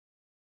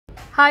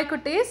Hi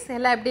குட்டீஸ்,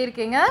 எல்லாம் எப்படி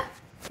இருக்கீங்க?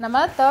 நம்ம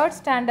 3rd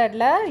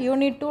ஸ்டாண்டர்டில்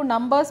யூனிட் 2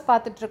 நம்பர்ஸ்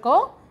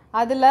பார்த்துட்ருக்கோம்.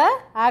 அதில்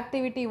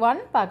ஆக்டிவிட்டி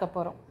 1 பார்க்க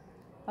போகிறோம்.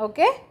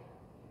 ஓகே,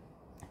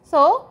 ஸோ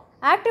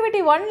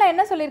ஆக்டிவிட்டி 1ல்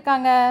என்ன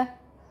சொல்லியிருக்காங்க,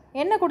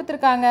 என்ன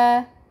கொடுத்துருக்காங்க?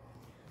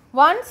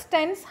 ஒன்ஸ்,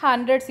 டென்ஸ்,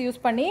 ஹண்ட்ரட்ஸ் யூஸ்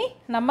பண்ணி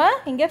நம்ம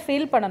இங்கே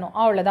ஃபில் பண்ணணும்,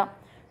 அவ்வளோதான்.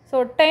 ஸோ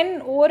 10,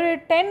 ஒரு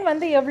 10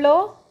 வந்து எவ்வளோ?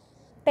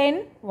 10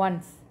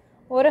 ஒன்ஸ்.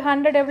 ஒரு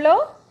 100 எவ்வளோ?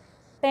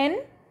 10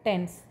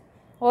 டென்ஸ்.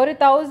 ஒரு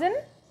 1000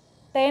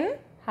 10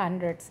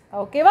 ஹண்ட்ரட்ஸ்.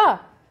 ஓகேவா?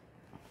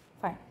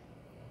 ஃபைன்.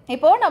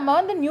 இப்போது நம்ம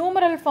வந்து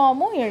நியூமரல்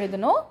ஃபார்மும்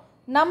எழுதணும்,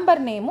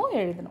 நம்பர் நேமும்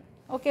எழுதணும்.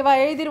 ஓகேவா?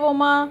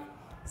 எழுதிடுவோமா?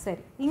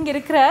 சரி, இங்கே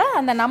இருக்கிற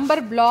அந்த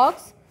நம்பர்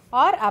பிளாக்ஸ்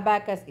ஆர்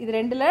அபாக்கஸ், இது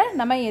ரெண்டில்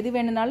நம்ம எது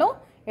வேணுனாலும்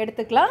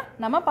எடுத்துக்கலாம்.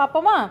 நம்ம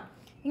பார்ப்போமா?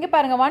 இங்கே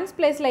பாருங்கள், ஒன்ஸ்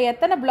பிளேஸில்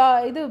எத்தனை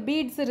இது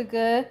பீட்ஸ்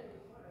இருக்குது?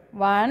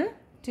 1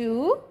 2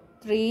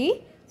 3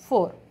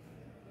 4.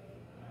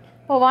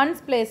 இப்போ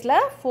ஒன்ஸ் பிளேஸில்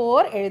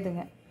 4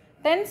 எழுதுங்க.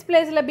 டென்ஸ்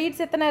பிளேஸில்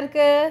பீட்ஸ் எத்தனை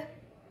இருக்குது?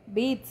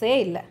 பீட்ஸே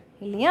இல்லை,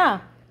 இல்லையா?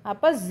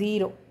 அப்போ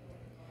 0.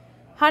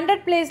 100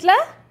 பிளேஸில்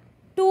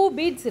 2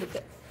 பீட்ஸ்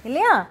இருக்குது,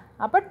 இல்லையா?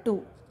 அப்போ 2.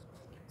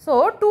 ஸோ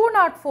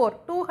 204,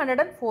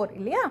 204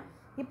 இல்லையா?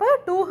 இப்போ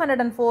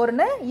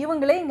 204ன்னு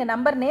இவங்களே இங்கே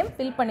நம்பர் நேம்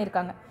ஃபில்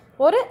பண்ணியிருக்காங்க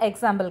ஒரு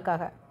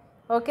எக்ஸாம்பிளுக்காக.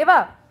 ஓகேவா?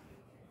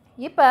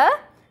 இப்போ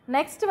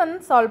நெக்ஸ்ட் வந்து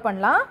சால்வ்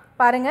பண்ணலாம்.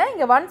 பாருங்கள்,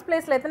 இங்கே ஒன்ஸ்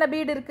பிளேஸில் எத்தனை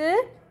பீட்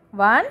இருக்குது?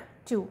 1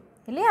 2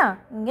 இல்லையா?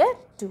 இங்கே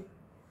 2.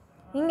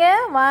 இங்கே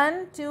 1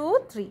 2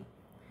 3.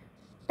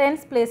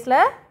 டென்ஸ் பிளேஸில்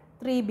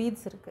 3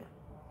 பீட்ஸ் இருக்குது.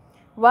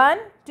 1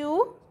 2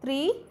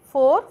 3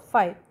 4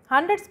 5.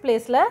 ஹண்ட்ரட்ஸ்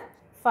பிளேஸில்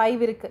 5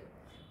 இருக்குது.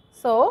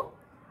 ஸோ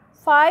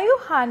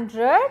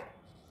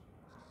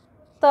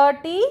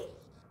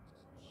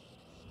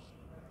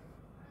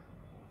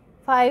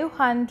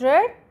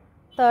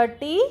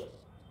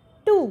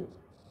 532.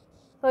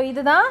 ஸோ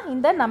இதுதான்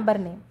இந்த நம்பர்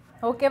நேம்.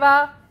 ஓகேவா?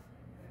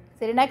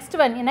 சரி, நெக்ஸ்ட்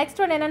ஒன்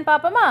என்னென்னு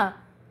பார்ப்போமா?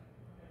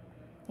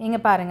 இங்கே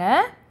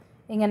பாருங்கள்,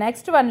 இங்கே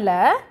நெக்ஸ்ட் ஒனில்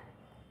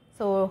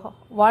ஸோ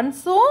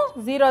ஒன்ஸும்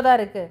 0 தான்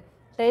இருக்குது,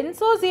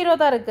 டென்ஸும் 0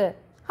 தான் இருக்குது,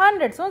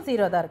 ஹண்ட்ரட்ஸும்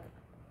 0 தான் இருக்குது.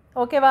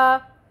 ஓகேவா?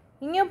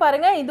 இங்கேயும்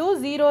பாருங்கள், இதுவும்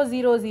 0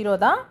 0 0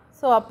 தான்.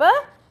 ஸோ அப்போ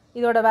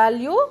இதோட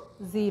வேல்யூ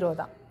 0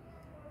 தான்.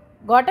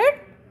 Got it?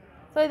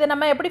 ஸோ இதை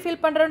நம்ம எப்படி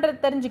ஃபில்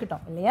பண்ணுறோன்றது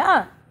தெரிஞ்சுக்கிட்டோம், இல்லையா?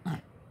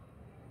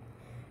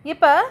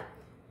 இப்போ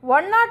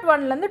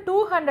 101லேருந்து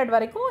 200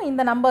 வரைக்கும்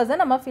இந்த நம்பர்ஸை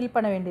நம்ம ஃபில்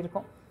பண்ண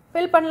வேண்டியிருக்கும்.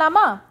 ஃபில்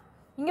பண்ணலாமா?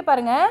 இங்கே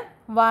பாருங்கள்,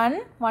 1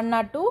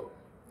 102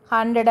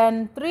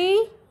 103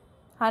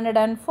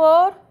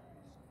 104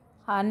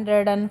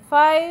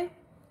 105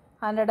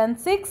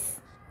 106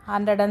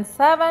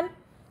 107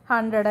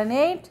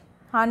 108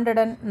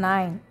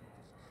 109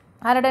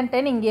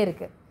 110 இங்கே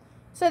இருக்குது.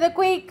 ஸோ இதை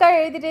குயிக்காக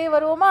எழுதிட்டே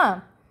வருவோமா?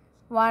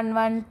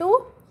 112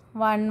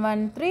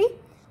 113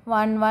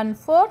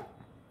 114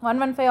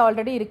 115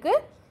 ஆல்ரெடி இருக்குது,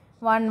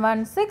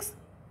 116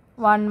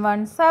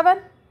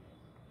 117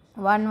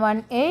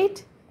 118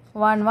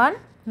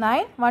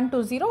 119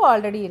 120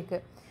 ஆல்ரெடி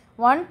இருக்குது,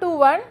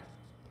 121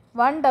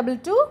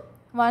 122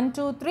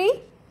 123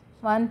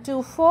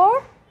 124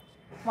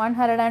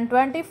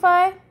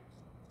 125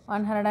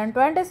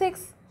 126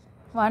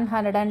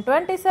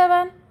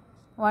 127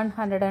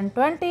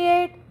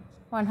 128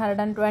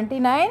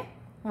 129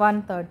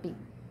 130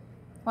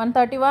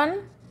 131.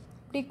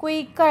 இப்படி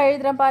குயிக்காக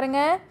எழுதுகிறேன்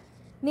பாருங்கள்.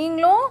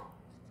 நீங்களும்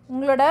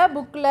உங்களோட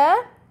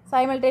புக்கில்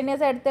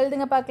சைமல்டேனியஸாக எடுத்து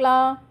எழுதுங்க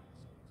பார்க்கலாம்.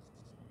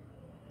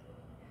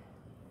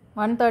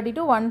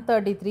 132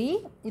 133,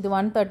 இது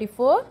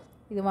 134,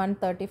 இது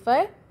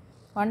 135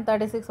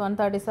 136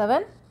 137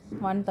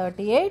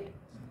 138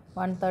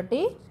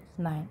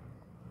 139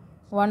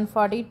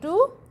 142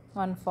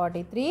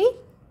 143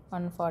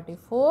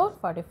 144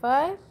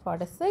 45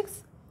 46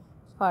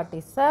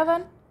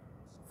 47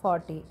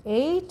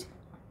 48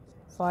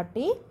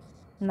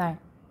 49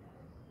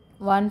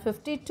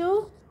 152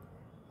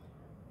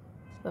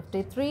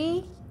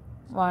 53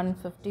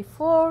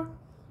 154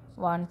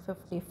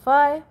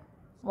 155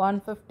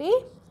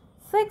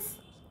 156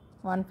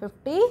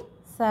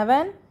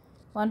 157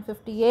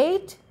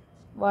 158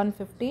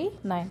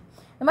 159.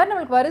 இந்த மாதிரி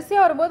நம்மளுக்கு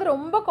வரிசையாக வரும்போது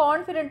ரொம்ப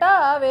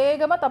கான்ஃபிடெண்ட்டாக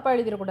வேகமாக தப்பாக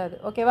எழுதிடக்கூடாது.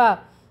 ஓகேவா?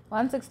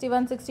 160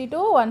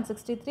 162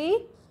 163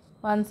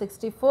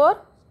 164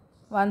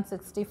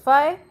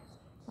 165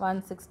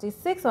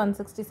 166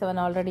 167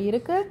 ஆல்ரெடி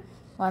இருக்குது,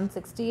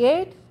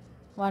 168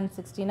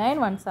 169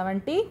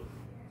 170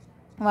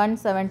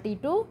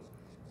 172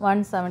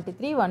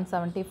 173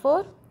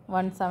 174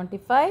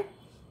 175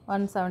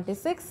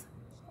 176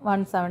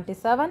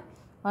 177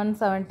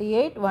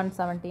 178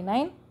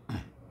 179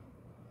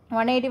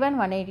 181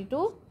 182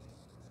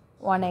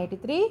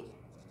 183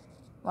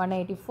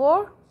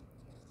 184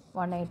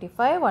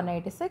 185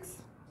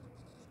 186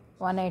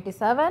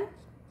 187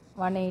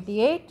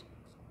 188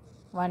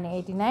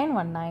 189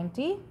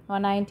 190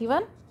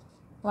 191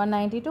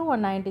 192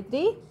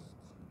 193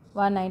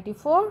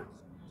 194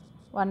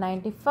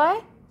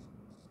 195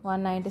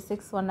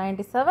 196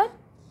 197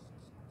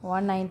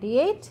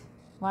 198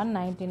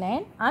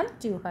 199 and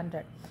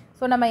 200.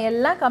 ஸோ நம்ம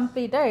எல்லாம்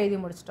கம்ப்ளீட்டாக எழுதி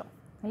முடிச்சிட்டோம்,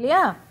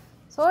 இல்லையா?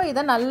 ஸோ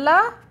இதை நல்லா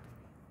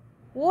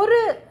ஒரு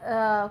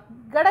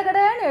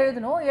கடகடன்னு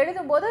எழுதணும்.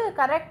 எழுதும்போது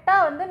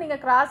கரெக்டாக வந்து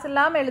நீங்கள் கிராஸ்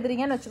இல்லாமல்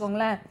எழுதுறீங்கன்னு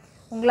வச்சுக்கோங்களேன்,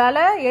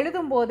 உங்களால்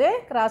எழுதும்போதே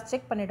கிராஸ்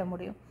செக் பண்ணிட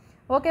முடியும்.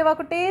 ஓகேவா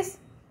குட்டீஸ்?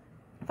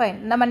 ஃபைன்.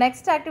 நம்ம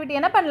நெக்ஸ்ட் ஆக்டிவிட்டி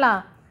என்ன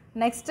பண்ணலாம்,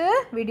 நெக்ஸ்ட்டு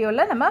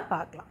வீடியோவில் நம்ம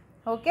பார்க்கலாம்.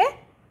 ஓகே.